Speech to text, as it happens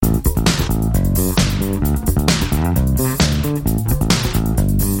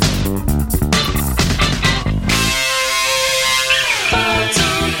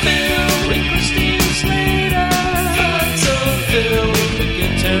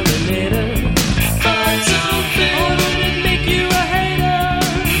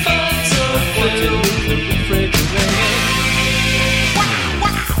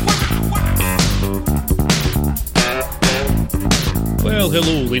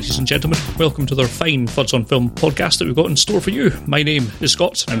ladies and gentlemen. Welcome to their fine Fuds on Film podcast that we've got in store for you. My name is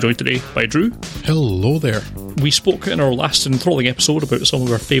Scott. I'm joined today by Drew. Hello there. We spoke in our last enthralling episode about some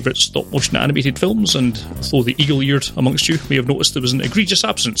of our favourite stop-motion animated films, and though the eagle-eared amongst you may have noticed there was an egregious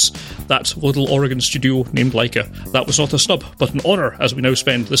absence, that little Oregon studio named Laika. That was not a snub, but an honour, as we now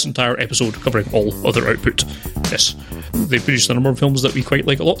spend this entire episode covering all other output. Yes, they produced a number of films that we quite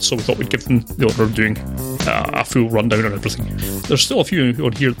like a lot, so we thought we'd give them the honour of doing a full rundown on everything. There's still a few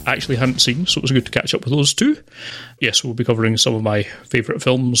on here I actually hadn't seen, so it was good to catch up with those too. Yes, we'll be covering some of my favourite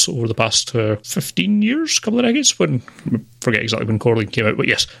films over the past 15 years, couple of decades, I forget exactly when Coraline came out, but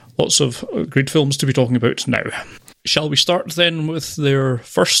yes, lots of great films to be talking about now. Shall we start then with their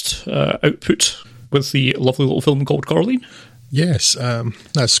first output, with the lovely little film called Coraline? Yes,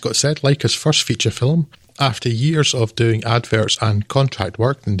 as Scott said, Laika's first feature film. After years of doing adverts and contract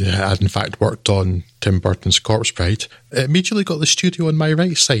work, and had in fact worked on Tim Burton's Corpse Bride, it immediately got the studio on my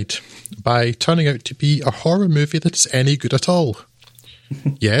right side by turning out to be a horror movie that's any good at all.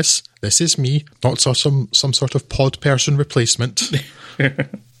 Yes, this is me, not some sort of pod person replacement.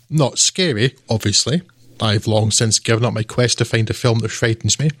 Not scary, obviously. I've long since given up my quest to find a film that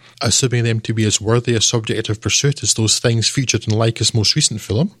frightens me, assuming them to be as worthy a subject of pursuit as those things featured in Laika's most recent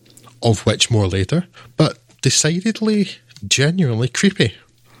film, of which more later, but decidedly, genuinely creepy.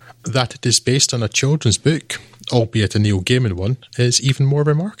 That it is based on a children's book, albeit a Neil Gaiman one, is even more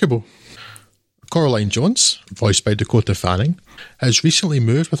remarkable. Coraline Jones, voiced by Dakota Fanning, has recently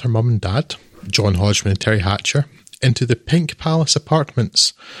moved with her mum and dad, John Hodgman and Terry Hatcher, into the Pink Palace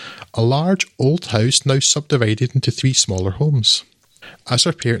Apartments, a large old house now subdivided into 3 smaller homes. As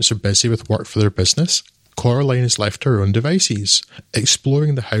her parents are busy with work for their business, Coraline is left to her own devices,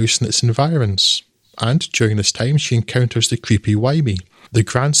 exploring the house and its environs. And during this time, she encounters the creepy Wymie, the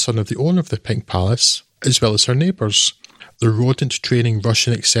grandson of the owner of the Pink Palace, as well as her neighbours, the rodent-training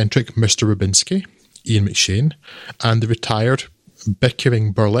Russian eccentric Mr. Rubinsky, Ian McShane, and the retired,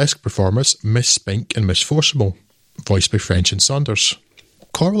 bickering burlesque performers Miss Spink and Miss Forcible, voiced by French and Saunders.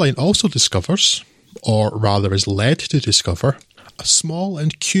 Coraline also discovers, or rather is led to discover, a small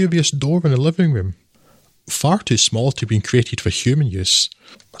and curious door in the living room, far too small to be created for human use.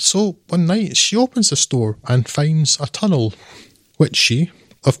 So one night she opens this door and finds a tunnel, which she,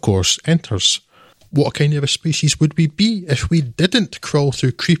 of course, enters. What kind of a species would we be if we didn't crawl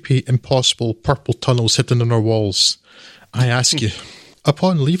through creepy, impossible purple tunnels hidden in our walls? I ask you.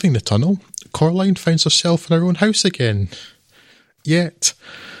 Upon leaving the tunnel, Coraline finds herself in her own house again. Yet,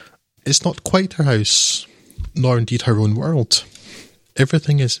 it's not quite her house, nor indeed her own world.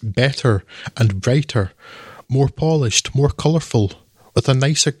 Everything is better and brighter, more polished, more colourful, with a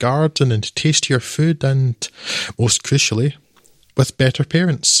nicer garden and tastier food and, most crucially, with better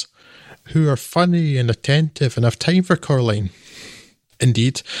parents, who are funny and attentive and have time for Coraline.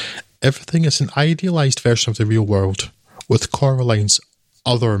 Indeed, everything is an idealised version of the real world, with Coraline's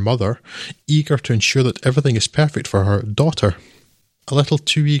other mother eager to ensure that everything is perfect for her daughter. A little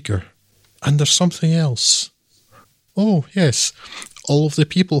too eager. And there's something else. Oh, yes. All of the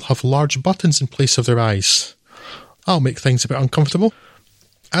people have large buttons in place of their eyes. I'll make things a bit uncomfortable.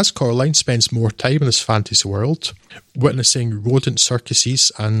 As Coraline spends more time in this fantasy world, witnessing rodent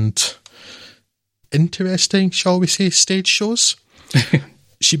circuses and interesting, shall we say, stage shows,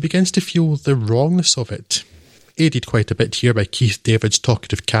 she begins to feel the wrongness of it, aided quite a bit here by Keith David's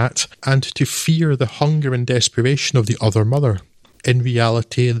talkative cat, and to fear the hunger and desperation of the other mother, in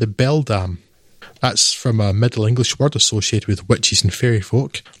reality the beldam. That's from a Middle English word associated with witches and fairy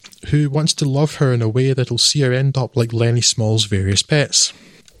folk, who wants to love her in a way that'll see her end up like Lenny Small's various pets.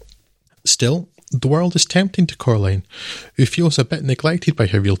 Still, the world is tempting to Coraline, who feels a bit neglected by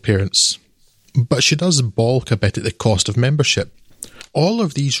her real parents. But she does balk a bit at the cost of membership. All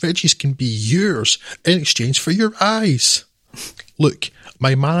of these riches can be yours in exchange for your eyes. Look,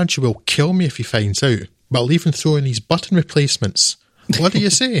 my manager will kill me if he finds out, but I'll even throw in these button replacements. What do you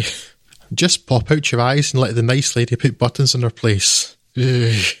say? Just pop out your eyes and let the nice lady put buttons in her place.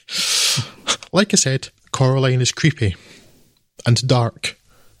 Ugh. Like I said, Coraline is creepy, and dark,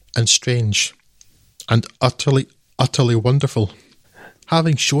 and strange, and utterly, utterly wonderful.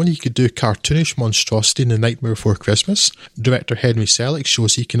 Having shown he could do cartoonish monstrosity in The Nightmare Before Christmas, director Henry Selick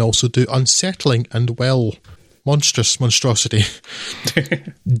shows he can also do unsettling and, well, monstrous monstrosity.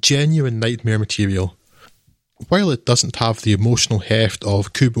 Genuine nightmare material. While it doesn't have the emotional heft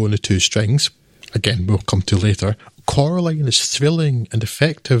of Kubo and the Two Strings, again we'll come to later, Coraline is thrilling and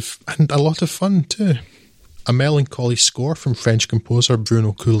effective and a lot of fun too. A melancholy score from French composer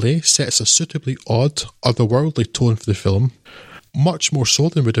Bruno Coulet sets a suitably odd, otherworldly tone for the film, much more so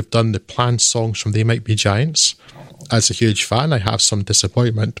than would have done the planned songs from They Might Be Giants. As a huge fan, I have some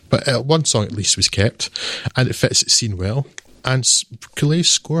disappointment, but one song at least was kept, and it fits its scene well. And Goulet's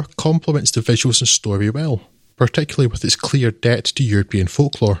score complements the visuals and story well, particularly with its clear debt to European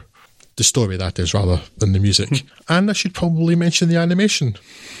folklore. The story, that is, rather than the music. And I should probably mention the animation,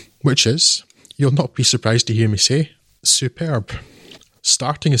 which is, you'll not be surprised to hear me say, superb.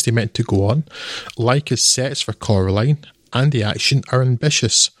 Starting as they meant to go on, Laika's sets for Coraline and the action are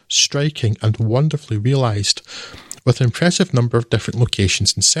ambitious, striking and wonderfully realised, with an impressive number of different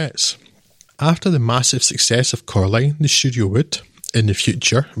locations and sets. After the massive success of Coraline, the studio would, in the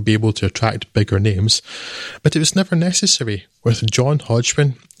future, be able to attract bigger names, but it was never necessary, with John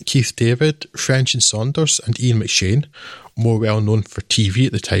Hodgman, Keith David, French and Saunders and Ian McShane, more well known for TV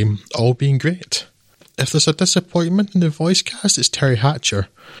at the time, all being great. If there's a disappointment in the voice cast, it's Terry Hatcher,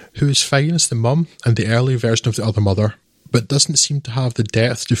 who is fine as the mum and the early version of the other mother, but doesn't seem to have the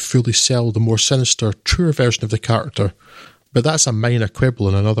depth to fully sell the more sinister, truer version of the character. But that's a minor quibble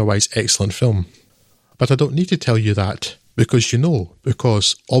in an otherwise excellent film. But I don't need to tell you that, because you know,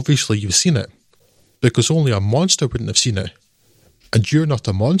 because obviously you've seen it. Because only a monster wouldn't have seen it. And you're not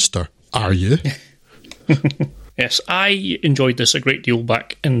a monster, are you? Yes, I enjoyed this a great deal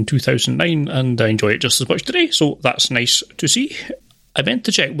back in 2009, and I enjoy it just as much today, so that's nice to see. I meant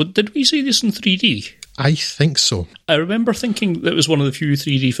to check, did we see this in 3D? I think so. I remember thinking that it was one of the few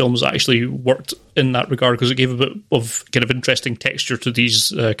 3D films that actually worked in that regard, because it gave a bit of kind of interesting texture to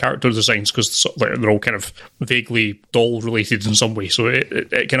these character designs, because they're all kind of vaguely doll related in some way, so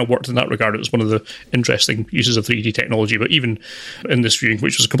it kind of worked in that regard. It was one of the interesting uses of 3D technology, but even in this viewing,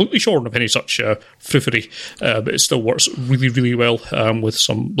 which was completely shorn of any such frippery, but it still works really, really well with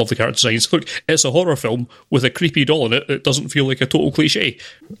some lovely character designs. Look, it's a horror film with a creepy doll in it. It doesn't feel like a total cliche.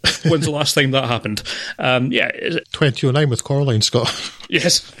 When's the last time that happened? 2009 with Coraline, Scott.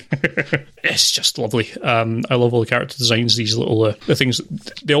 Yes. It's just lovely. I love all the character designs, these little the things.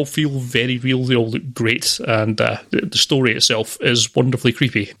 They all feel very real, they all look great, and the story itself is wonderfully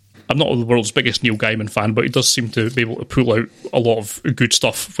creepy. I'm not the world's biggest Neil Gaiman fan, but he does seem to be able to pull out a lot of good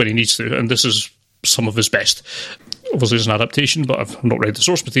stuff when he needs to, and this is some of his best. Obviously, it's an adaptation, but I've not read the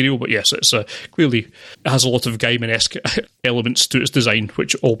source material. But yes, it's clearly it has a lot of Gaiman-esque elements to its design,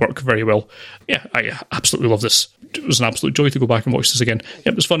 which all work very well. Yeah, I absolutely love this. It was an absolute joy to go back and watch this again.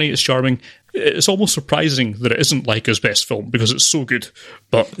 Yeah, it was funny, it's charming. It's almost surprising that it isn't Laika's best film, because it's so good,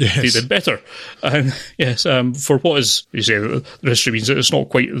 but they did better. And yes, for what is, you say, the history means it's not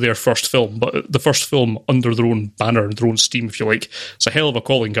quite their first film, but the first film under their own banner and their own steam, if you like. It's a hell of a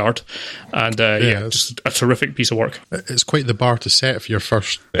calling card, and just a terrific piece of work. It's quite the bar to set for your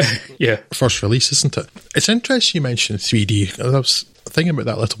first first release, isn't it? It's interesting you mentioned 3D. I was thinking about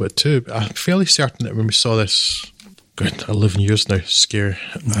that a little bit too, but I'm fairly certain that when we saw this, 11 years now, scary,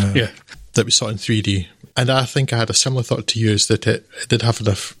 that we saw it in 3D. And I think I had a similar thought to you, is that it did have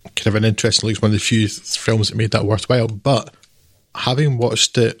enough kind of an interesting look. It's one of the few films that made that worthwhile. But having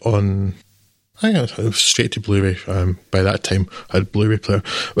watched it on, I think it was straight to Blu-ray by that time. I had a Blu-ray player.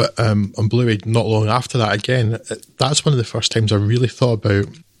 But on Blu-ray not long after that, again, that's one of the first times I really thought about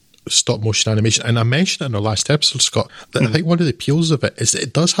stop motion animation. And I mentioned it in our last episode, Scott, that I think one of the appeals of it is that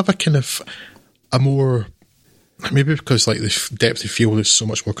it does have a kind of a more, maybe because like the depth of field is so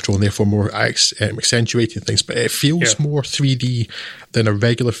much more control and therefore more accentuating things, but it feels more 3D than a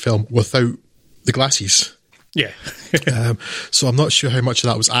regular film without the glasses. Yeah. So I'm not sure how much of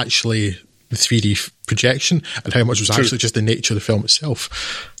that was actually the 3D projection and how much was actually just the nature of the film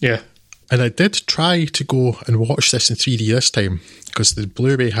itself. Yeah. And I did try to go and watch this in 3D this time, because the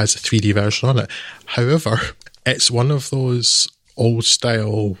Blu-ray has a 3D version on it. However, it's one of those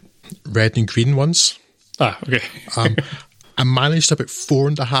old-style red and green ones. Ah, okay. I managed about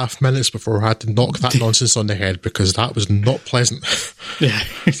 4.5 minutes before I had to knock that nonsense on the head, because that was not pleasant. Yeah.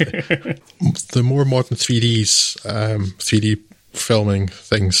 The more modern 3D filming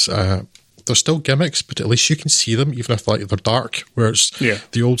things, they're still gimmicks, but at least you can see them, even if they're dark. Whereas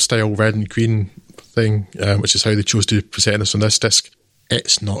the old style red and green thing, which is how they chose to present us on this disc,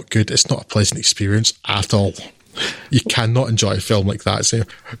 it's not good. It's not a pleasant experience at all. You cannot enjoy a film like that. So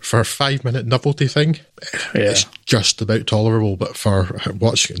for a 5-minute novelty thing, it's just about tolerable. But for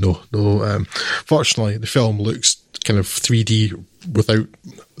watching it, no. Fortunately, the film looks kind of 3D without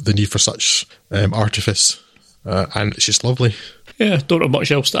the need for such artifice, and it's just lovely. Yeah, don't have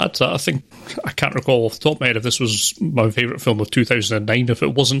much else to add to that. I think I can't recall off the top of my head if this was my favourite film of 2009. If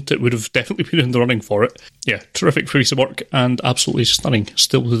it wasn't, it would have definitely been in the running for it. Yeah, terrific piece of work and absolutely stunning,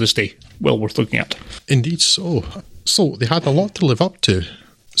 still to this day. Well worth looking at. Indeed so. So, they had a lot to live up to.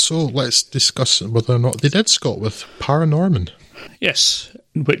 So, let's discuss whether or not they did, Scott, with Paranorman. Yes,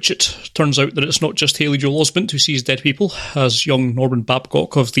 in which it turns out that it's not just Haley Joel Osment who sees dead people, as young Norman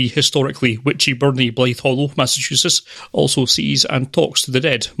Babcock of the historically witchy Burney Blythe Hollow, Massachusetts, also sees and talks to the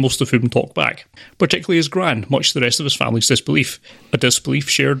dead, most of whom talk back, particularly his gran, much to the rest of his family's disbelief, a disbelief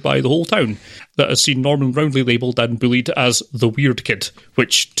shared by the whole town, that has seen Norman roundly labelled and bullied as the weird kid,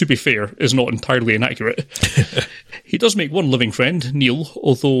 which, to be fair, is not entirely inaccurate. He does make one living friend, Neil,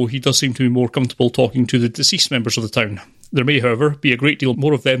 although he does seem to be more comfortable talking to the deceased members of the town. There may, however, be a great deal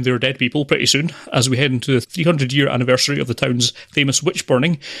more of them, their dead people, pretty soon, as we head into the 300-year anniversary of the town's famous witch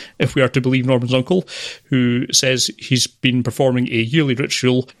burning, if we are to believe Norman's uncle, who says he's been performing a yearly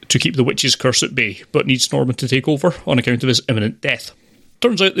ritual to keep the witch's curse at bay, but needs Norman to take over on account of his imminent death.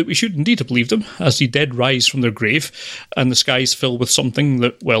 Turns out that we should indeed have believed him, as the dead rise from their grave, and the skies fill with something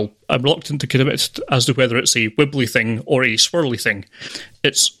that, well, I'm reluctant to commit as to whether it's a wibbly thing or a swirly thing.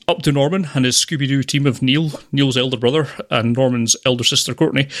 It's up to Norman and his Scooby-Doo team of Neil's elder brother, and Norman's elder sister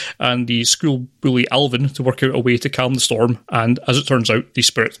Courtney, and the school bully Alvin to work out a way to calm the storm, and, as it turns out, the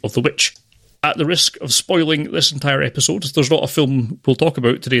spirit of the witch. At the risk of spoiling this entire episode, there's not a film we'll talk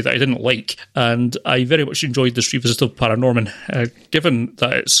about today that I didn't like, and I very much enjoyed this revisit of Paranorman. Given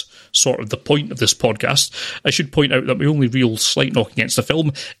that it's sort of the point of this podcast, I should point out that my only real slight knock against the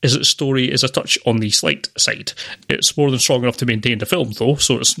film is that the story is a touch on the slight side. It's more than strong enough to maintain the film, though,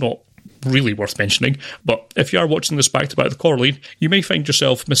 so it's not really worth mentioning, but if you are watching this back-to-back with Coraline, you may find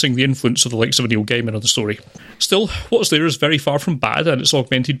yourself missing the influence of the likes of Neil Gaiman on the story. Still, what's there is very far from bad, and it's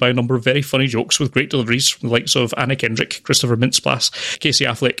augmented by a number of very funny jokes with great deliveries from the likes of Anna Kendrick, Christopher Mintz-Plasse, Casey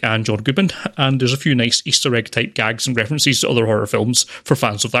Affleck and John Goodman, and there's a few nice Easter egg-type gags and references to other horror films for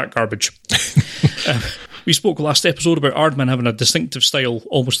fans of that garbage. We spoke last episode about Aardman having a distinctive style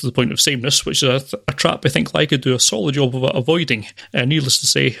almost to the point of sameness, which is a trap I think Laika do a solid job of avoiding. Needless to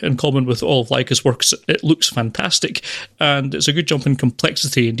say, in common with all of Laika's works, it looks fantastic, and it's a good jump in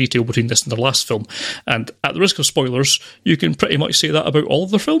complexity and detail between this and the last film. And at the risk of spoilers, you can pretty much say that about all of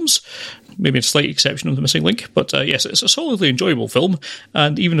their films, maybe a slight exception of The Missing Link, but yes, it's a solidly enjoyable film,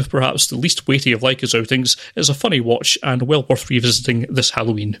 and even if perhaps the least weighty of Laika's outings, it's a funny watch and well worth revisiting this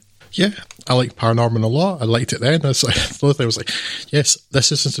Halloween. Yeah, I like Paranorman a lot. I liked it then. I was like, yes,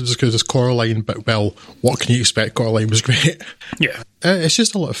 this isn't as good as Coraline, but well, what can you expect? Coraline was great. Yeah. It's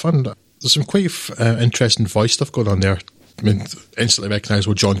just a lot of fun. There's some quite interesting voice stuff going on there. I mean, instantly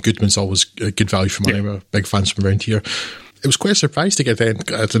recognisable. John Goodman's always a good value for money. Yeah. We're big fans from around here. It was quite a surprise to get the end.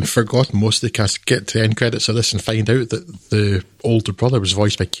 I'd forgotten most of the cast, get to the end credits of this and find out that the older brother was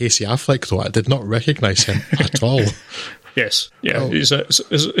voiced by Casey Affleck, though I did not recognise him at all. Yes, yeah, oh.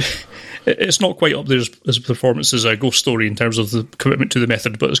 It's not quite up there as a performance as a Ghost Story in terms of the commitment to the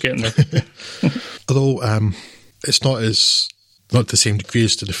method, but it's getting there. Although it's not the same degree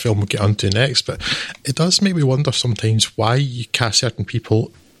as to the film we'll get onto next, but it does make me wonder sometimes why you cast certain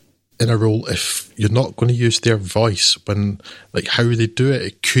people in a role if you're not going to use their voice, when, like, how they do it,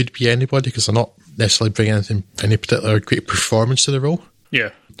 it could be anybody, because they're not necessarily bringing any particular great performance to the role. Yeah.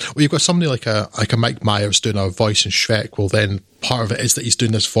 Well, you've got somebody like a Mike Myers doing a voice in Shrek. Well, then part of it is that he's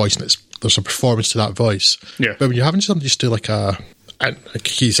doing this voice, and there's a performance to that voice. Yeah. But when you're having somebody just do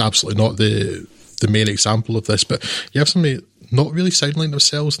he's absolutely not the main example of this, but you have somebody not really sounding like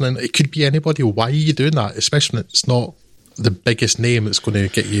themselves, and then it could be anybody. Why are you doing that? Especially when it's not the biggest name that's going to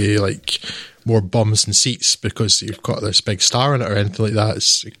get you like more bums and seats because you've got this big star in it or anything like that.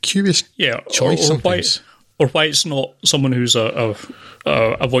 It's a curious choice sometimes. Or why it's not someone who's a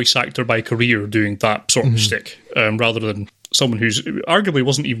voice actor by career doing that sort of shtick, rather than someone who's arguably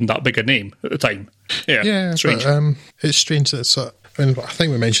wasn't even that big a name at the time. Yeah, strange. But, it's strange that I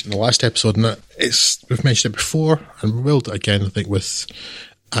think we mentioned in the last episode, and we've mentioned it before, and we will again, I think, with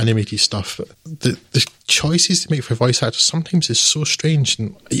animated stuff. But the choices to make for voice actors sometimes is so strange,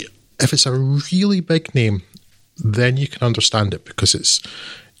 and if it's a really big name, then you can understand it because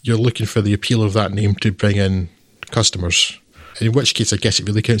you're looking for the appeal of that name to bring in customers. In which case, I guess it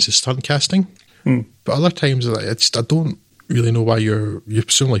really counts as stunt casting. But other times, I don't really know why you're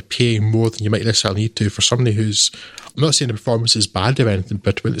presumably paying more than you might necessarily need to for somebody who's... I'm not saying the performance is bad or anything,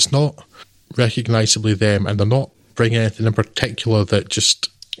 but when it's not recognisably them and they're not bringing anything in particular that just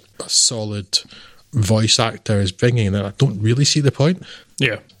a solid voice actor is bringing, then I don't really see the point.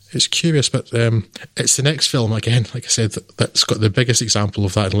 Yeah. It's curious, but it's the next film, again, like I said, that's got the biggest example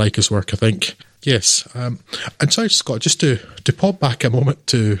of that in Laika's work, I think. Yes. And sorry, Scott, just to pop back a moment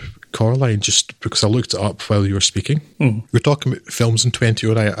to Coraline, just because I looked it up while you were speaking. We're talking about films in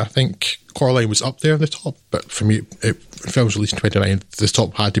 2009. I think Coraline was up there at the top, but for me, films released in 2009, the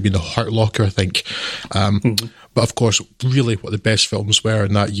top had to be The Hurt Locker, I think. But of course, really what the best films were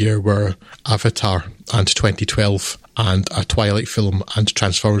in that year were Avatar and 2012 and a Twilight film and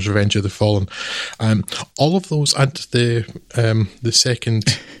Transformers Revenge of the Fallen. All of those and the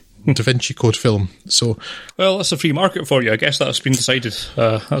second Da Vinci Code film. So, well, that's a free market for you. I guess that's been decided.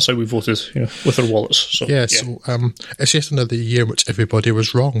 That's how we voted, with our wallets. So, So it's just another year in which everybody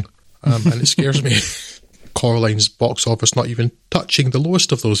was wrong. And it scares me. Coraline's box office not even touching the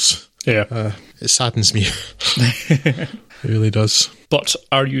lowest of those. Yeah. It saddens me. It really does. But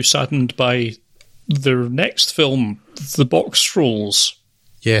are you saddened by their next film, The Box Trolls?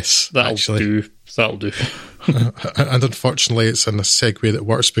 Yes, That'll do. And unfortunately, it's in a segue that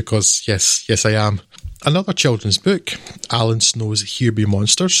works because, yes, I am. Another children's book, Alan Snow's Here Be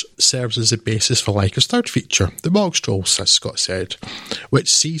Monsters, serves as the basis for Laika's third feature, The Box Trolls, as Scott said,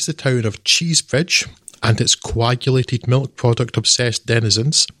 which sees the town of Cheesebridge and its coagulated milk product-obsessed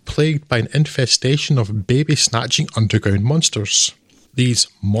denizens plagued by an infestation of baby-snatching underground monsters. These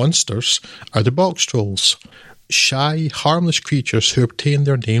monsters are the Box Trolls, shy, harmless creatures who obtain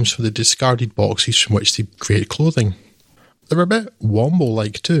their names from the discarded boxes from which they create clothing. They're a bit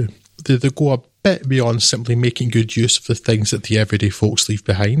Wombo-like too. They go a bit beyond simply making good use of the things that the everyday folks leave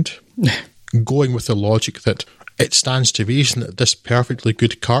behind. Going with the logic that it stands to reason that this perfectly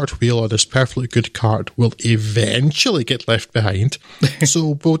good cartwheel or this perfectly good cart will eventually get left behind,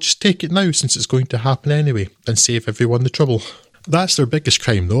 so we'll just take it now since it's going to happen anyway and save everyone the trouble. That's their biggest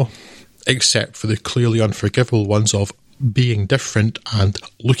crime though, except for the clearly unforgivable ones of being different and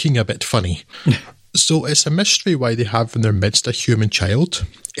looking a bit funny. So it's a mystery why they have in their midst a human child,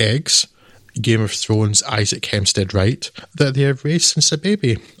 Eggs, Game of Thrones Isaac Hempstead Wright, that they have raised since a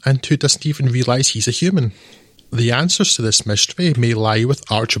baby and who doesn't even realise he's a human. The answers to this mystery may lie with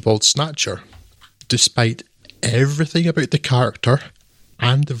Archibald Snatcher. Despite everything about the character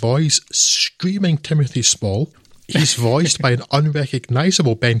and the voice screaming Timothy Spall, he's voiced by an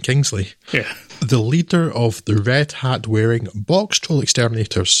unrecognisable Ben Kingsley, the leader of the red hat wearing box troll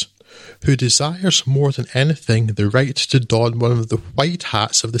exterminators, who desires more than anything the right to don one of the white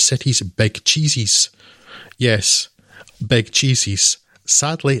hats of the city's big cheesies. Yes, big cheesies.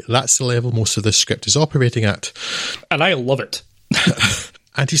 Sadly, that's the level most of this script is operating at. And I love it.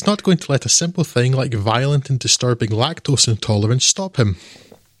 And he's not going to let a simple thing like violent and disturbing lactose intolerance stop him,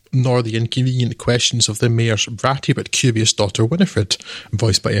 nor the inconvenient questions of the mayor's bratty but curious daughter Winifred,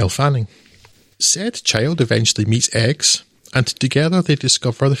 voiced by Elle Fanning. Said child eventually meets Eggs, and together they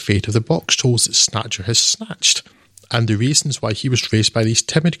discover the fate of the box trolls that Snatcher has snatched, and the reasons why he was raised by these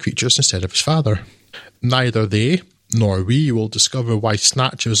timid creatures instead of his father. Neither they nor we will discover why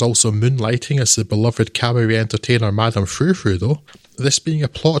Snatcher is also moonlighting as the beloved cabaret entertainer Madame Frou Frou, though, this being a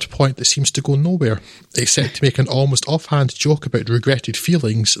plot point that seems to go nowhere, except to make an almost offhand joke about regretted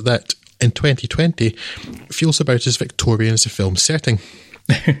feelings that, in 2020, feels about as Victorian as the film's setting.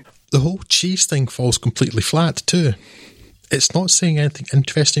 The whole cheese thing falls completely flat, too. It's not saying anything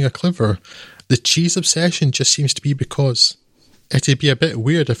interesting or clever. The cheese obsession just seems to be because it'd be a bit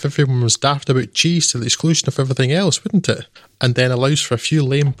weird if everyone was daft about cheese to the exclusion of everything else, wouldn't it? And then allows for a few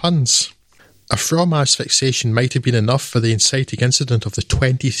lame puns. A Fromage fixation might have been enough for the inciting incident of the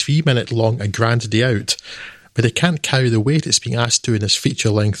 23-minute-long A Grand Day Out, but it can't carry the weight it's being asked to in this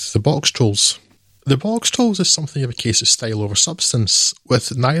feature-length The Box Trolls. The Box Trolls is something of a case of style over substance,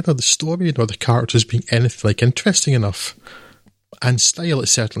 with neither the story nor the characters being anything like interesting enough. And style it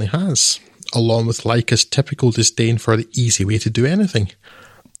certainly has, along with Laika's typical disdain for the easy way to do anything.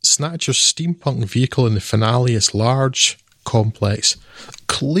 Snatcher's steampunk vehicle in the finale is large, complex,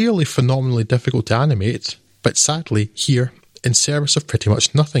 clearly phenomenally difficult to animate, but sadly, here, in service of pretty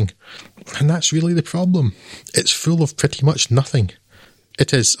much nothing. And that's really the problem. It's full of pretty much nothing.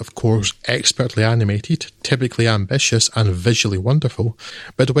 It is, of course, expertly animated, typically ambitious and visually wonderful,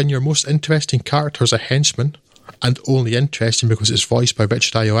 but when your most interesting character is a henchman, and only interesting because it's voiced by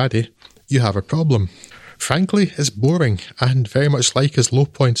Richard Ayoade, you have a problem. Frankly, it's boring, and very much like his low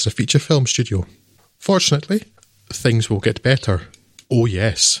point as a feature film studio. Fortunately, things will get better. Oh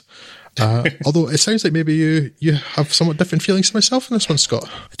yes. Although it sounds like maybe you have somewhat different feelings to myself in this one, Scott.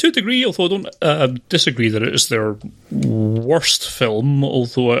 To a degree, although I don't disagree that it is their worst film,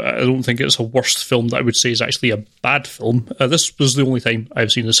 although I don't think it's a worst film that I would say is actually a bad film. This was the only time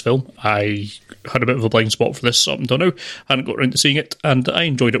I've seen this film. I had a bit of a blind spot for this up until now. I hadn't got around to seeing it, and I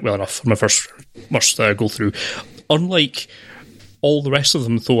enjoyed it well enough for my first go through. Unlike all the rest of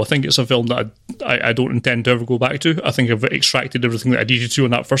them, though, I think it's a film that I don't intend to ever go back to. I think I've extracted everything that I needed to on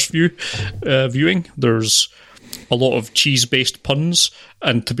that first viewing. There's a lot of cheese-based puns,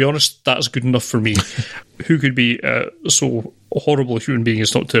 and to be honest, that's good enough for me. Who could be so horrible human being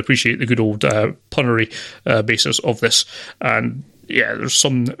as not to appreciate the good old punnery basis of this. And yeah, there's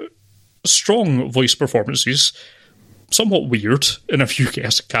some strong voice performances, somewhat weird in a few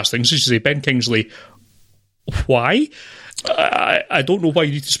castings. As you say, Ben Kingsley, why? I don't know why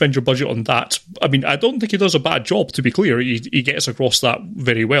you need to spend your budget on that. I mean, I don't think he does a bad job, to be clear. He gets across that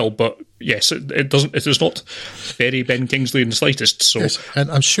very well, but yes, it is not very Ben Kingsley in the slightest. So, yes, and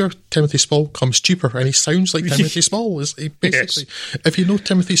I'm sure Timothy Spall comes cheaper, and he sounds like Timothy Spall. He basically, yes. If you know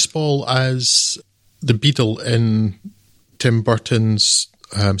Timothy Spall as the Beadle in Tim Burton's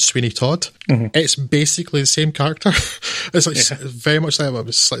Sweeney Todd, it's basically the same character. It's like very much like that.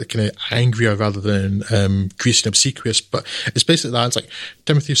 It's slightly kind of angrier rather than greasy and obsequious, but it's basically that. It's like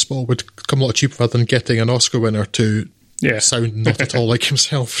Timothy Spall would come a lot cheaper rather than getting an Oscar winner to sound not at all like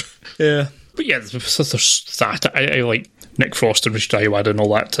himself. Yeah, but yeah, there's that. I like Nick Frost and Richard Ayoade and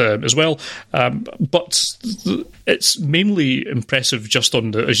all that as well. But it's mainly impressive just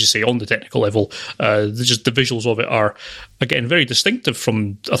on the, as you say, on the technical level. Just the visuals of it are, again, very distinctive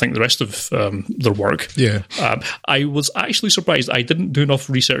from, I think, the rest of their work. Yeah. I was actually surprised. I didn't do enough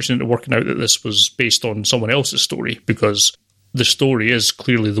research into working out that this was based on someone else's story, because the story is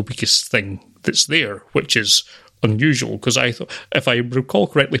clearly the weakest thing that's there, which is unusual, because I thought, if I recall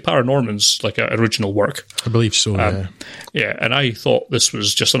correctly, Paranorman's like an original work. I believe so, yeah, and I thought this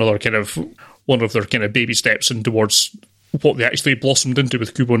was just another kind of one of their kind of baby steps in towards what they actually blossomed into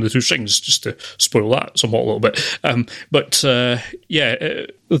with Kubo and the Two Strings, just to spoil that somewhat a little bit. That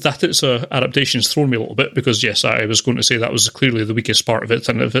it's an adaptation's thrown me a little bit, because yes, I was going to say that was clearly the weakest part of it,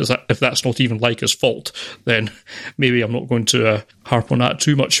 and if that's not even Laika's fault, then maybe I'm not going to harp on that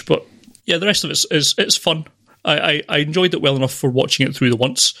too much. But yeah, the rest of it's fun. I enjoyed it well enough for watching it through the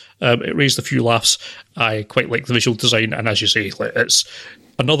once. It raised a few laughs. I quite like the visual design, and as you say, it's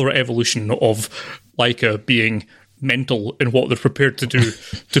another evolution of Laika being mental in what they're prepared to do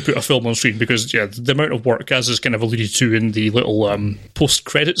to put a film on screen, because yeah, the amount of work, as is kind of alluded to in the little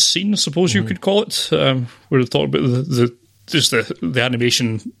post-credits scene, I suppose you could call it, where they talk about the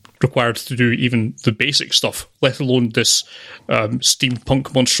animation required to do even the basic stuff, let alone this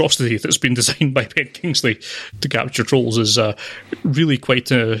steampunk monstrosity that's been designed by Ben Kingsley to capture trolls, is really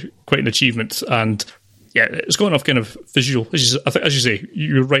quite an achievement. And yeah, it's got enough kind of visual. As you say,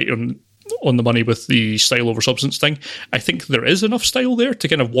 you're right on the money with the style over substance thing. I think there is enough style there to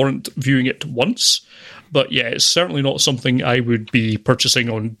kind of warrant viewing it once. But yeah, it's certainly not something I would be purchasing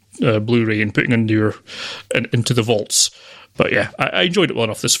on Blu-ray and putting into the vaults. But yeah, I enjoyed it well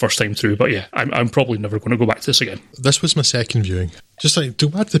enough this first time through. But yeah, I'm probably never going to go back to this again. This was my second viewing. Just like,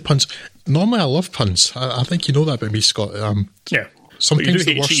 don't add the puns. Normally I love puns. I think you know that about me, Scott. Yeah, sometimes but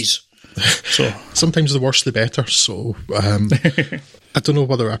you do hate cheese. So sometimes the worse the better. So I don't know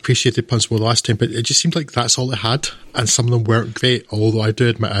whether I appreciated puns more the last time, but it just seemed like that's all it had, and some of them weren't great. Although I do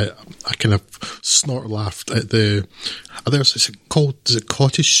admit I kind of snort laughed at the. Is it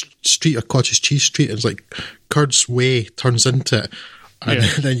Cottage Street or Cottage Cheese Street? It's like Curd's Way turns into it, and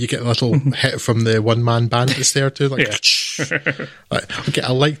then you get a little hit from the one man band that's there too. Like, okay,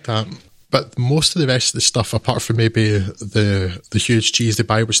 I like that. But most of the rest of the stuff, apart from maybe the huge cheese they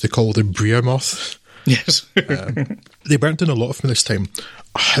buy, which they call the Breer moth, yes, they weren't doing a lot of them this time.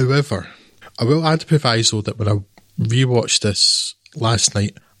 However, I will add a proviso that when I rewatched this last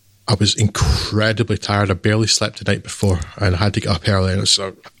night, I was incredibly tired. I barely slept the night before, and I had to get up early, and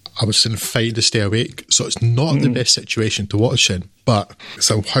so I was in a fight to stay awake. So it's not the best situation to watch in, but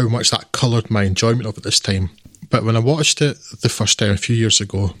so how much that coloured my enjoyment of it this time. But when I watched it the first time a few years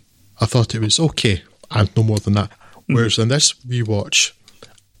ago, I thought it was okay, and no more than that. Whereas in this rewatch,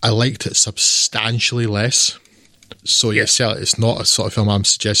 I liked it substantially less. So yes, it's not a sort of film I'm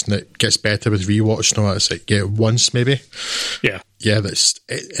suggesting that gets better with rewatch. No, it's like once maybe. Yeah, and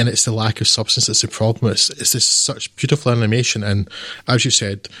it's the lack of substance that's the problem. It's this such beautiful animation, and as you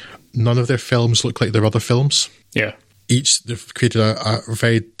said, none of their films look like their other films. Yeah, they've created a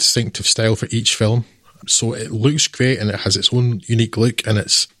very distinctive style for each film, so it looks great and it has its own unique look, and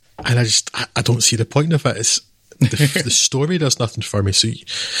I don't see the point of it. It's the story does nothing for me. So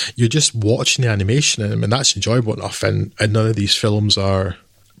you're just watching the animation, and that's enjoyable enough. And none of these films are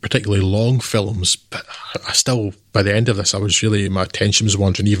particularly long films. But I still, by the end of this, my attention was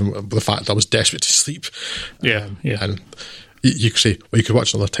wandering, even with the fact that I was desperate to sleep. Yeah. And you could say, well, you could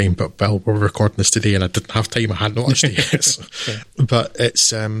watch another time, but we're recording this today, and I didn't have time. I hadn't watched it yet. So. But it's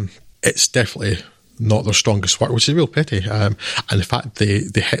definitely not their strongest work, which is a real pity. And the fact they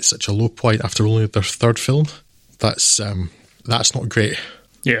hit such a low point after only their third film, that's not great.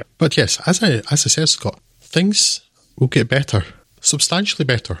 Yeah. But yes, as I said, Scott, things will get better, substantially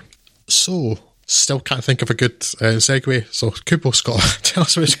better. So Still can't think of a good segue. So Kubo, Scott, tell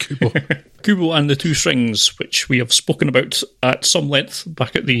us about Kubo. Kubo and the Two Strings, which we have spoken about at some length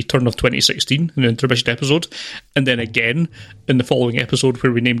back at the turn of 2016 in the intermission episode, and then again in the following episode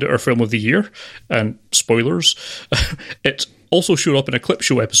where we named it our film of the year. And spoilers, it also showed up in a clip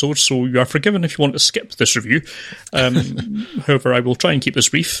show episode, so you are forgiven if you want to skip this review. However, I will try and keep this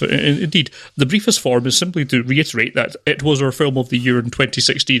brief. Indeed, the briefest form is simply to reiterate that it was our film of the year in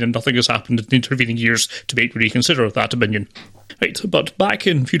 2016 and nothing has happened in the intervening years to make me reconsider that opinion. Right, but back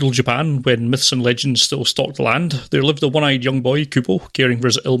in feudal Japan, when myths and legends still stalked the land, there lived a one-eyed young boy, Kubo, caring for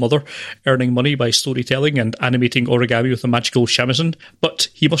his ill mother, earning money by storytelling and animating origami with a magical shamisen. But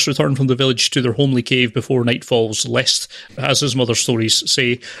he must return from the village to their homely cave before night falls, lest, as his mother's stories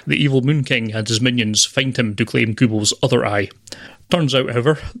say, the evil Moon King and his minions find him to claim Kubo's other eye. Turns out,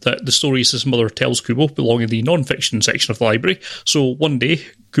 however, that the stories his mother tells Kubo belong in the non-fiction section of the library, so one day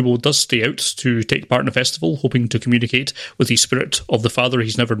Kubo does stay out to take part in a festival, hoping to communicate with the spirit of the father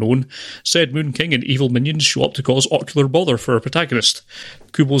he's never known. Said Moon King and evil minions show up to cause ocular bother for our protagonist.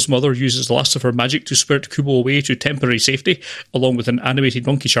 Kubo's mother uses the last of her magic to spirit Kubo away to temporary safety, along with an animated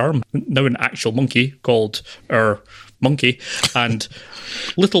monkey charm, now an actual monkey, called Monkey, and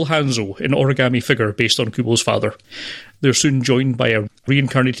Little Hanzo, an origami figure based on Kubo's father. They're soon joined by a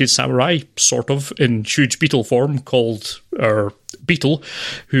reincarnated samurai, sort of, in huge beetle form, called Beetle,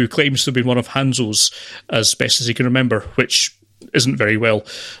 who claims to have been one of Hanzo's as best as he can remember, which isn't very well,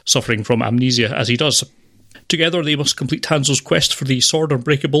 suffering from amnesia as he does. Together they must complete Hanzo's quest for the sword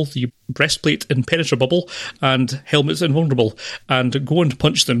unbreakable, the breastplate impenetrable, and helmet invulnerable, and go and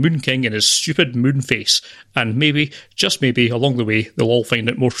punch the Moon King in his stupid moon face. And maybe, just maybe, along the way, they'll all find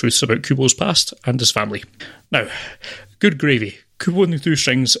out more truths about Kubo's past and his family. Now, good gravy. Kubo and the Two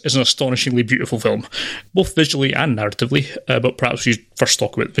Strings is an astonishingly beautiful film, both visually and narratively, but perhaps we first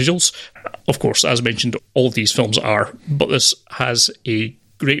talk about visuals. Of course, as mentioned, all of these films are, but this has a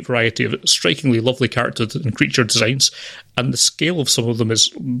great variety of strikingly lovely characters and creature designs, and the scale of some of them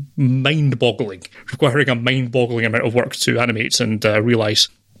is mind-boggling, requiring a mind-boggling amount of work to animate and realise.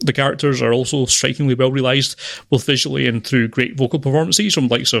 The characters are also strikingly well realised, both visually and through great vocal performances from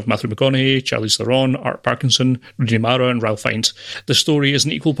the likes of Matthew McConaughey, Charlize Theron, Art Parkinson, Rooney Mara and Ralph Fiennes. The story is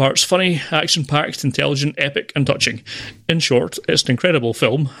in equal parts funny, action-packed, intelligent, epic and touching. In short, it's an incredible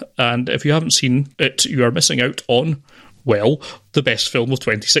film, and if you haven't seen it, you are missing out on, well, the best film of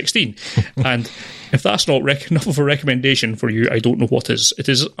 2016. And if that's not enough of a recommendation for you, I don't know what is. It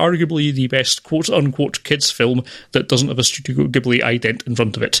is arguably the best quote-unquote kids film that doesn't have a Studio Ghibli ident in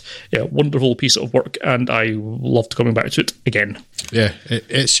front of it. Yeah, wonderful piece of work, and I loved coming back to it again. Yeah,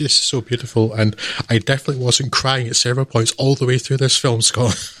 it's just so beautiful, and I definitely wasn't crying at several points all the way through this film,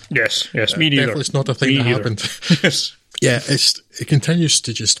 Scott. Yes, me neither. Definitely it's not a thing that happened. Yes. Yeah, it continues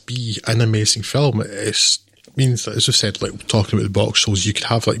to just be an amazing film. Means that, as I said, like talking about the box shows, you could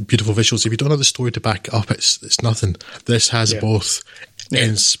have like beautiful visuals. If you don't have the story to back it up, it's nothing. This has both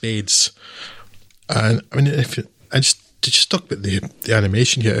in spades. And I mean, I just talk about the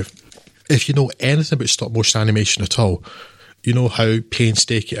animation here. If you know anything about stop motion animation at all, you know how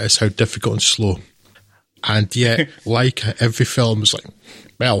painstaking it is, how difficult and slow. And yet, like every film is like,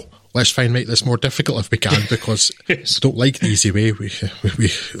 well, let's try and make this more difficult if we can, because we don't like the easy way. We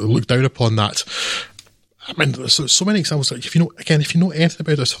look down upon that. I mean, there's so many examples. Like, if you know anything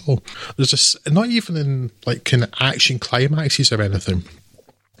about it at all, there's just not even in like kind of action climaxes or anything.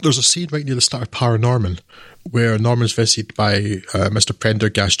 There's a scene right near the start of Paranorman where Norman's visited by Mr.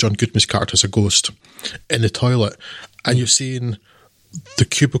 Prendergast, John Goodman's character, as a ghost in the toilet, and you're seeing the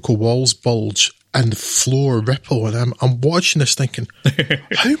cubicle walls bulge and the floor ripple, and I'm watching this thinking,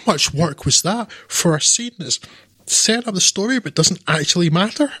 how much work was that for a scene that's set up the story but doesn't actually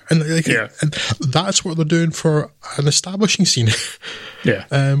matter? And and that's what they're doing for an establishing scene.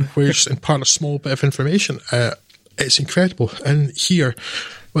 Where it's in part a small bit of information. It's incredible. And here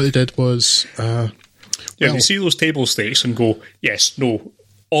what they did was they see those table stakes and go, yes, no,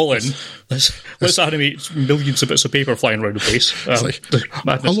 all in. Let's animate millions of bits of paper flying around the place.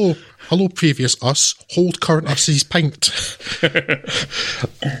 Hello, previous us. Hold current us's pint.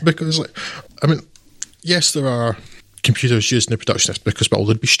 Because, I mean, yes, there are computers used in the production of this because, well,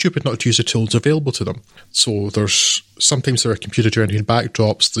 they'd be stupid not to use the tools available to them. So sometimes there are computer-generated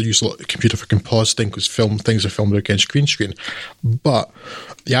backdrops. They use a lot of computer for compositing because things are filmed against green screen. But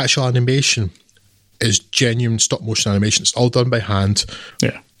the actual animation is genuine stop-motion animation. It's all done by hand.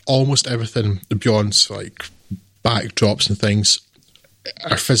 Yeah. Almost everything beyond like backdrops and things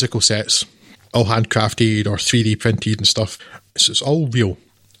are physical sets, all handcrafted or 3D printed and stuff. So it's all real,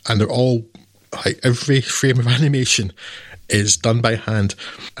 and they're all like every frame of animation is done by hand.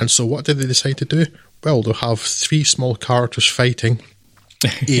 And so what did they decide to do? Well, they'll have 3 small characters fighting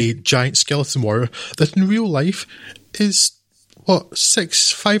a giant skeleton warrior that in real life is,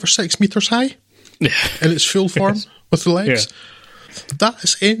 5 or 6 meters high? Yeah. In its full form with the legs? Yeah. That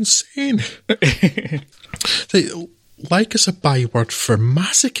is insane. Like is a byword for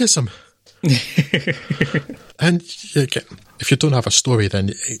masochism. And again, if you don't have a story,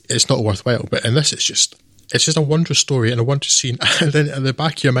 then it's not worthwhile. But in this, it's just a wondrous story and a wondrous scene. And then in the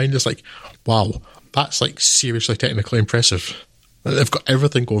back of your mind is like, wow, that's like seriously technically impressive. They've got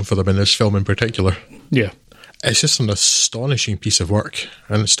everything going for them in this film in particular. Yeah. It's just an astonishing piece of work,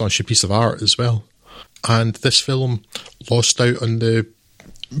 an astonishing piece of art as well. And this film lost out on the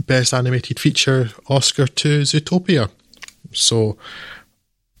Best Animated Feature Oscar to Zootopia. So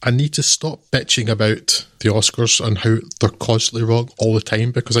I need to stop bitching about the Oscars and how they're constantly wrong all the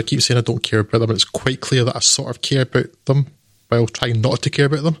time, because I keep saying I don't care about them, and it's quite clear that I sort of care about them while trying not to care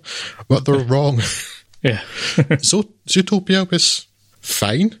about them, but they're wrong. Yeah. Zootopia was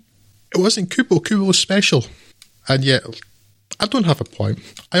fine. It wasn't Kubo. Kubo was special. And yet, I don't have a point.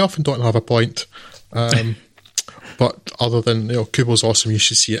 I often don't have a point. But other than, Kubo's awesome, you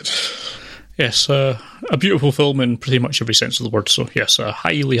should see it. Yes, a beautiful film in pretty much every sense of the word. So yes,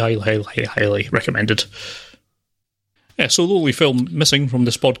 highly, highly, highly, highly recommended. Yeah, so the only film missing from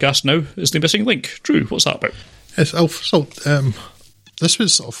this podcast now is The Missing Link. Drew, what's that about? Yes, this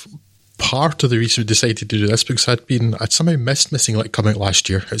was sort of part of the reason we decided to do this, because I'd somehow missed Missing Link coming out last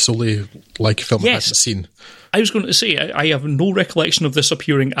year. It's only like a film I hadn't seen. I was going to say, I have no recollection of this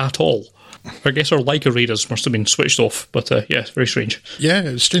appearing at all. I guess our Leica radars must have been switched off, but yeah, very strange. Yeah,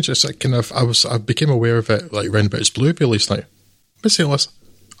 it's strange. It's like I became aware of it like around about its Blu-ray release. Like, Missing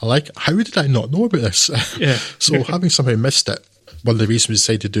Link, how did I not know about this? Yeah. So having somehow missed it, one of the reasons we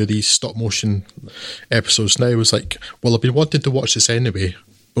decided to do these stop motion episodes now was like, well, I've been wanting to watch this anyway.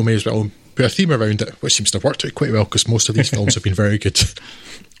 We may as well put a theme around it, which seems to have worked out quite well because most of these films have been very good.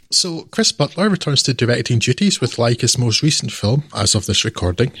 So Chris Butler returns to directing duties with Leica's most recent film, as of this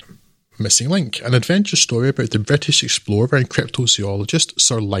recording, Missing Link, an adventure story about the British explorer and cryptozoologist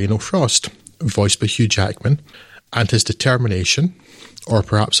Sir Lionel Frost, voiced by Hugh Jackman, and his determination, or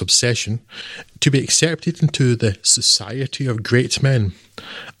perhaps obsession, to be accepted into the Society of Great Men,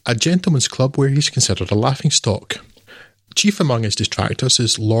 a gentleman's club where he's considered a laughingstock. Chief among his detractors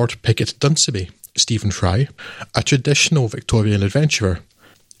is Lord Pickett Dunsany, Stephen Fry, a traditional Victorian adventurer.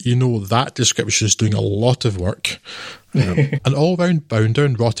 You know that description is doing a lot of work. An all-round bounder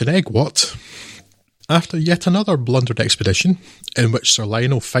and rotten egg, what? After yet another blundered expedition, in which Sir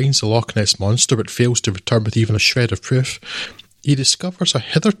Lionel finds the Loch Ness Monster but fails to return with even a shred of proof, he discovers a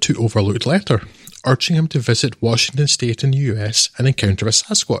hitherto overlooked letter, urging him to visit Washington State in the US and encounter a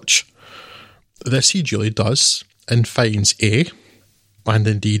Sasquatch. This he duly does, and finds and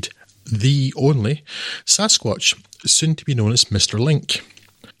indeed the only, Sasquatch, soon to be known as Mr. Link.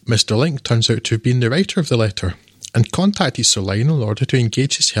 Mr. Link turns out to have been the writer of the letter, and contacted Sir Lionel in order to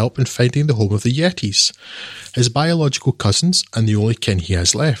engage his help in finding the home of the Yetis, his biological cousins and the only kin he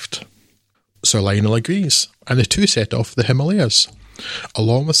has left. Sir Lionel agrees, and the two set off for the Himalayas,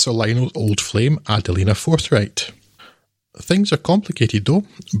 along with Sir Lionel's old flame Adelina Forthright. Things are complicated, though,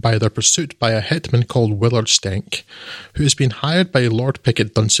 by their pursuit by a hitman called Willard Stenck, who has been hired by Lord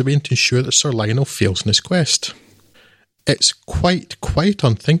Pickett Dunsany to ensure that Sir Lionel fails in his quest. It's quite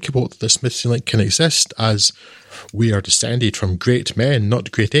unthinkable that this missing link can exist, as we are descended from great men,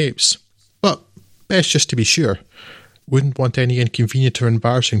 not great apes. But best just to be sure. Wouldn't want any inconvenient or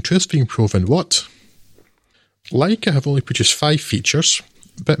embarrassing truths being proven, what? Leica have only produced 5 features,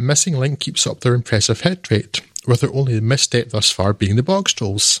 but Missing Link keeps up their impressive hit rate, with their only misstep thus far being the box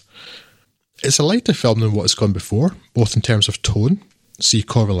trolls. It's a lighter film than what has gone before, both in terms of tone, see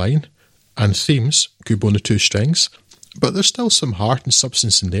Coraline, and themes, Kubo and the Two Strings, but there's still some heart and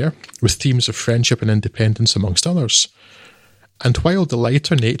substance in there, with themes of friendship and independence amongst others. And while the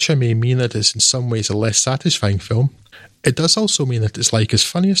lighter nature may mean that it's in some ways a less satisfying film, it does also mean that it's Leica's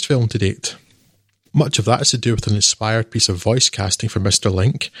funniest film to date. Much of that is to do with an inspired piece of voice casting for Mr.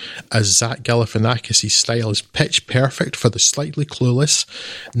 Link, as Zach Galifianakis' style is pitch perfect for the slightly clueless,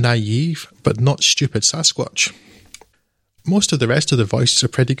 naive, but not stupid Sasquatch. Most of the rest of the voices are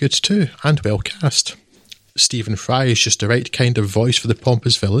pretty good too, and well cast. Stephen Fry is just the right kind of voice for the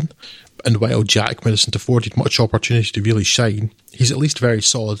pompous villain, and while Jackman isn't afforded much opportunity to really shine, he's at least very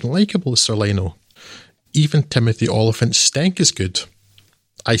solid and likeable as Sir Lionel. Even Timothy Oliphant's Stenck is good.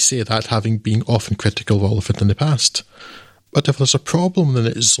 I say that having been often critical of Oliphant in the past. But if there's a problem, then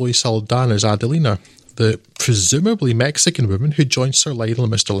it's Zoe Saldana as Adelina, the presumably Mexican woman who joins Sir Lionel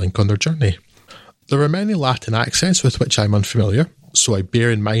and Mr. Link on their journey. There are many Latin accents with which I'm unfamiliar, so I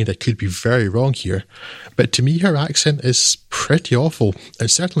bear in mind I could be very wrong here, but to me her accent is pretty awful and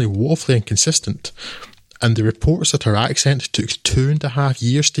certainly woefully inconsistent. And the reports that her accent took 2.5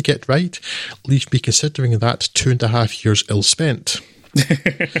 years to get right leave me considering that 2.5 years ill spent.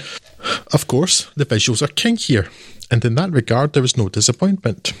 Of course, the visuals are king here, and in that regard there was no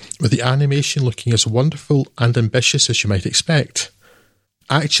disappointment, with the animation looking as wonderful and ambitious as you might expect.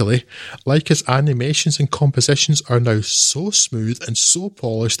 Actually, Leica's animations and compositions are now so smooth and so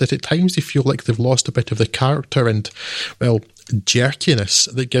polished that at times they feel like they've lost a bit of the character and, well,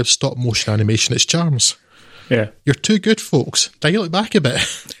 jerkiness that gives stop-motion animation its charms. Yeah. You're too good, folks. Dial it back a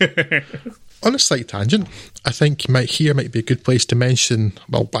bit. On a slight tangent, I think here might be a good place to mention,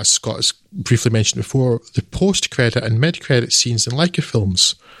 well, as Scott has briefly mentioned before, the post-credit and mid-credit scenes in Leica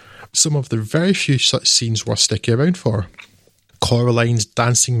films. Some of the very few such scenes worth sticking around for. Coraline's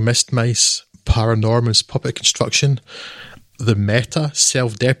dancing mist mice, Paranorman's puppet construction, the meta,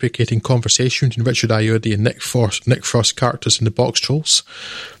 self-deprecating conversation between Richard Ayoade and Nick Frost characters in the box trolls,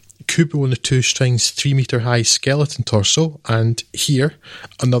 Kubo and the Two Strings 3-metre-high skeleton torso, and here,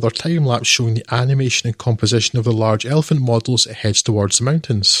 another time-lapse showing the animation and composition of the large elephant model as it heads towards the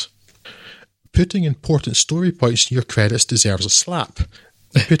mountains. Putting important story points in your credits deserves a slap.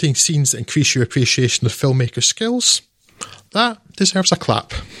 Putting scenes that increase your appreciation of filmmaker skills, that deserves a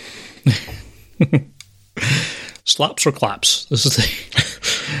clap. Slaps or claps? This is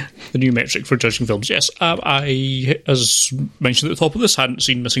the new metric for judging films. Yes, I, as mentioned at the top of this, hadn't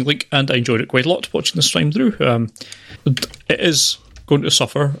seen Missing Link, and I enjoyed it quite a lot watching this time through. It is going to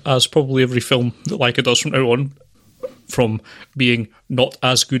suffer, as probably every film that Leica does from now on, from being not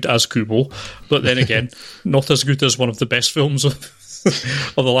as good as Kubo, but then again, not as good as one of the best films of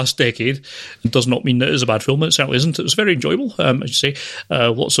the last decade. It does not mean that it is a bad film. It certainly isn't. It was very enjoyable, as you say.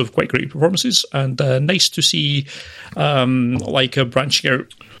 Lots of quite great performances, and nice to see Leica branching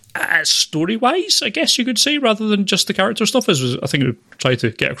out story-wise, I guess you could say, rather than just the character stuff. As I think we tried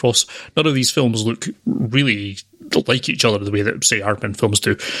to get across, none of these films look really like each other the way that, say, Artman films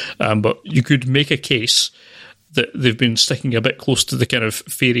do. But you could make a case that they've been sticking a bit close to the kind of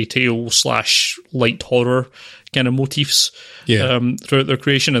fairy tale / light horror kind of motifs throughout their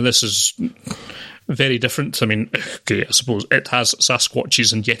creation, and this is very different. I mean, okay, I suppose it has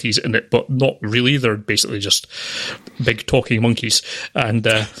Sasquatches and Yetis in it, but not really. They're basically just big talking monkeys. And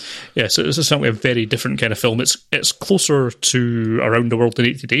yes, it's certainly a very different kind of film. It's closer to Around the World in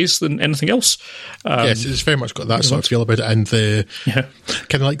 80 Days than anything else. Yes, it's very much got that sort of feel about it, and the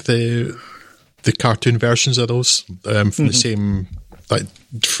kind of like the cartoon versions of those from the same like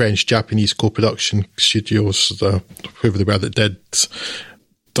French Japanese co-production studios, whoever they were that did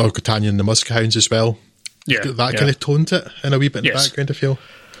Dog D'Artagnan and the Musk Hounds as well. Yeah, that kind of toned it in a wee bit in the background, I feel.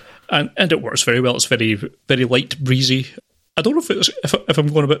 And it works very well. It's very, very light, breezy. I don't know if I'm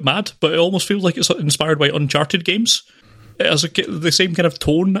going a bit mad, but it almost feels like it's inspired by Uncharted games. It has the same kind of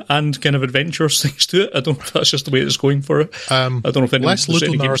tone and kind of adventurous things to it. I don't know if that's just the way it's going for it. I don't know if less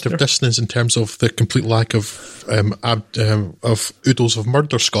ludonarrative dissonance in terms of the complete lack of oodles of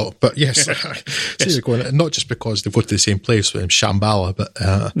murder, Scott. But yes, yes. You're going, not just because they go to the same place with Shambhala, but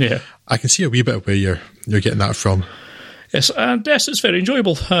I can see a wee bit of where you're getting that from. Yes, and yes, it's very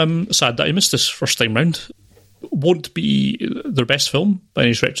enjoyable. Sad that I missed this first time round. Won't be their best film by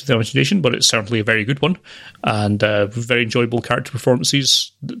any stretch of the imagination, but it's certainly a very good one, and very enjoyable character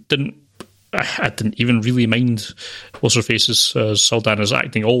performances. I didn't even really mind what's her face's Saldana's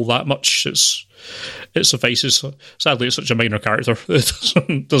acting all that much. It suffices. Sadly, it's such a minor character.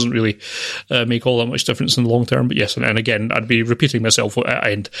 It doesn't really make all that much difference in the long term. But yes, and again, I'd be repeating myself at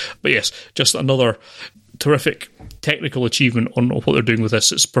end. But yes, just another terrific technical achievement on what they're doing with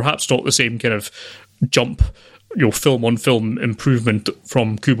this. It's perhaps not the same kind of jump, film on film improvement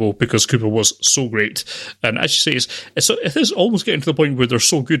from Kubo, because Kubo was so great. And as you say, it is almost getting to the point where they're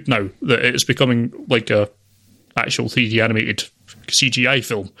so good now that it's becoming like a actual 3D animated CGI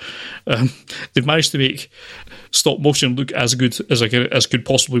film. They've managed to make stop motion look as good as could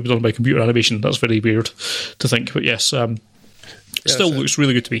possibly be done by computer animation. That's very weird to think, but yes, still looks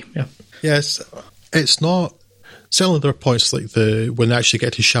really good to me. Yeah. Yes, it's not. Certainly, there are points like when they actually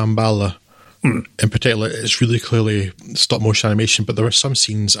get to Shambhala. In particular, it's really clearly stop motion animation, but there are some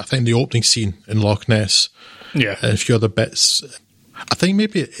scenes, I think the opening scene in Loch Ness, and a few other bits, I think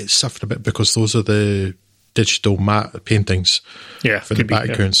maybe it suffered a bit because those are the digital matte paintings for the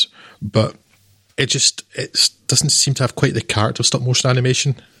backgrounds, but it doesn't seem to have quite the character of stop motion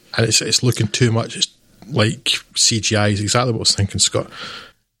animation, and it's looking too much. It's like CGI is exactly what I was thinking, Scott.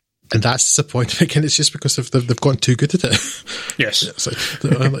 And that's disappointing. Again, it's just because they've gotten too good at it. Yes. It's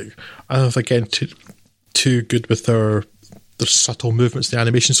again, too good with their subtle movements in the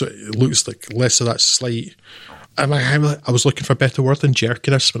animation, so it looks like less of that slight. I was looking for a better word than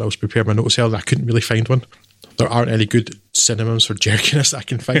jerkiness when I was preparing my notes here, and I couldn't really find one. There aren't any good synonyms for jerkiness I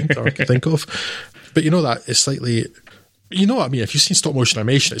can find or I can think of. But that it's slightly... You know what I mean? If you've seen stop motion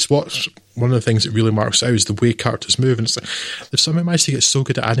animation, it's one of the things that really marks out is the way characters move. And it's like, if someone managed to get so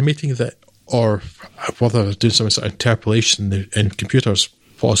good at animating that, or whether they're doing some sort of interpolation in computers,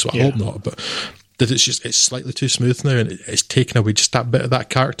 possible, I hope not, but that it's slightly too smooth now, and it's taken away just that bit of that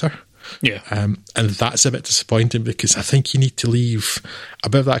character. Yeah. And that's a bit disappointing, because I think you need to leave a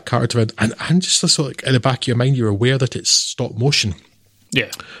bit of that character and just so like in the back of your mind, you're aware that it's stop motion.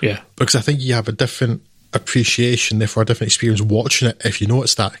 Yeah. Yeah. Because I think you have a different appreciation, therefore a different experience watching it if you know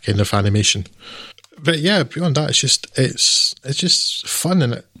it's that kind of animation. But yeah, beyond that, it's just fun,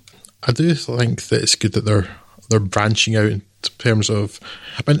 and I do think that it's good that they're branching out in terms of.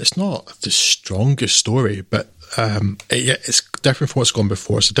 I mean, it's not the strongest story, but it's different from what's gone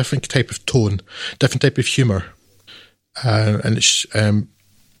before. It's a different type of tone, different type of humour, and it's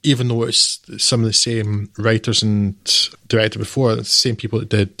even though it's some of the same writers and director before, it's the same people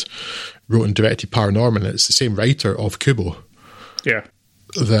that wrote and directed Paranorman. It's the same writer of Kubo. Yeah.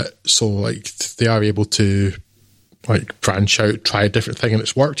 They are able to branch out, try a different thing, and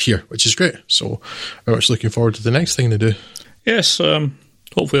it's worked here, which is great. So I'm very much looking forward to the next thing they do. Yes,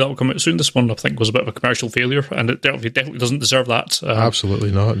 hopefully that will come out soon. This one, I think, was a bit of a commercial failure, and it definitely doesn't deserve that.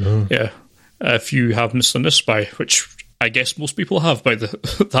 Absolutely not, no. Yeah. If you have missed on this, which I guess most people have by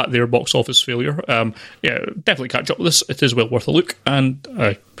their box office failure, definitely catch up with this. It is well worth a look, and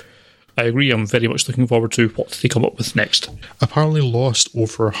I agree. I'm very much looking forward to what they come up with next. Apparently lost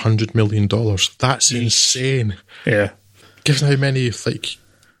over $100 million. That's insane. Yeah. Given how many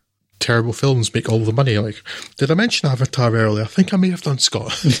terrible films make all the money. Did I mention Avatar earlier? I think I may have done,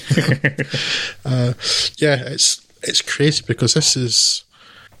 Scott. It's crazy, because this is...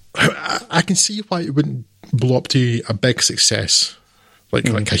 I can see why it wouldn't blow up to a big success, like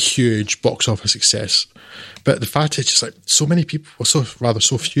a huge box office success. But the fact is, just so many people, so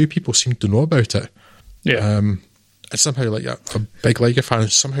few people seem to know about it. Yeah. And somehow, a big Liger fan,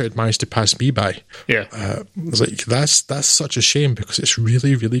 somehow it managed to pass me by. Yeah. It's that's such a shame, because it's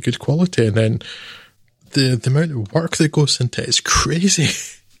really, really good quality. And then the amount of work that goes into it is crazy.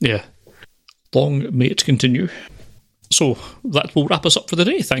 Yeah. Long may it continue. So that will wrap us up for the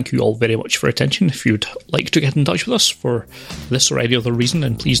day. Thank you all very much for attention. If you'd like to get in touch with us for this or any other reason,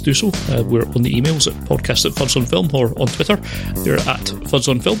 then please do so. We're on the emails at podcast@fudsonfilm, or on Twitter, they're at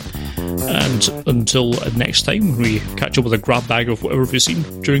fudsonfilm. And until next time, we catch up with a grab bag of whatever we've seen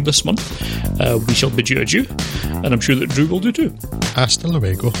during this month, we shall bid you adieu, and I'm sure that Drew will do too. Hasta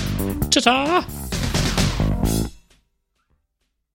luego. Ta-ta!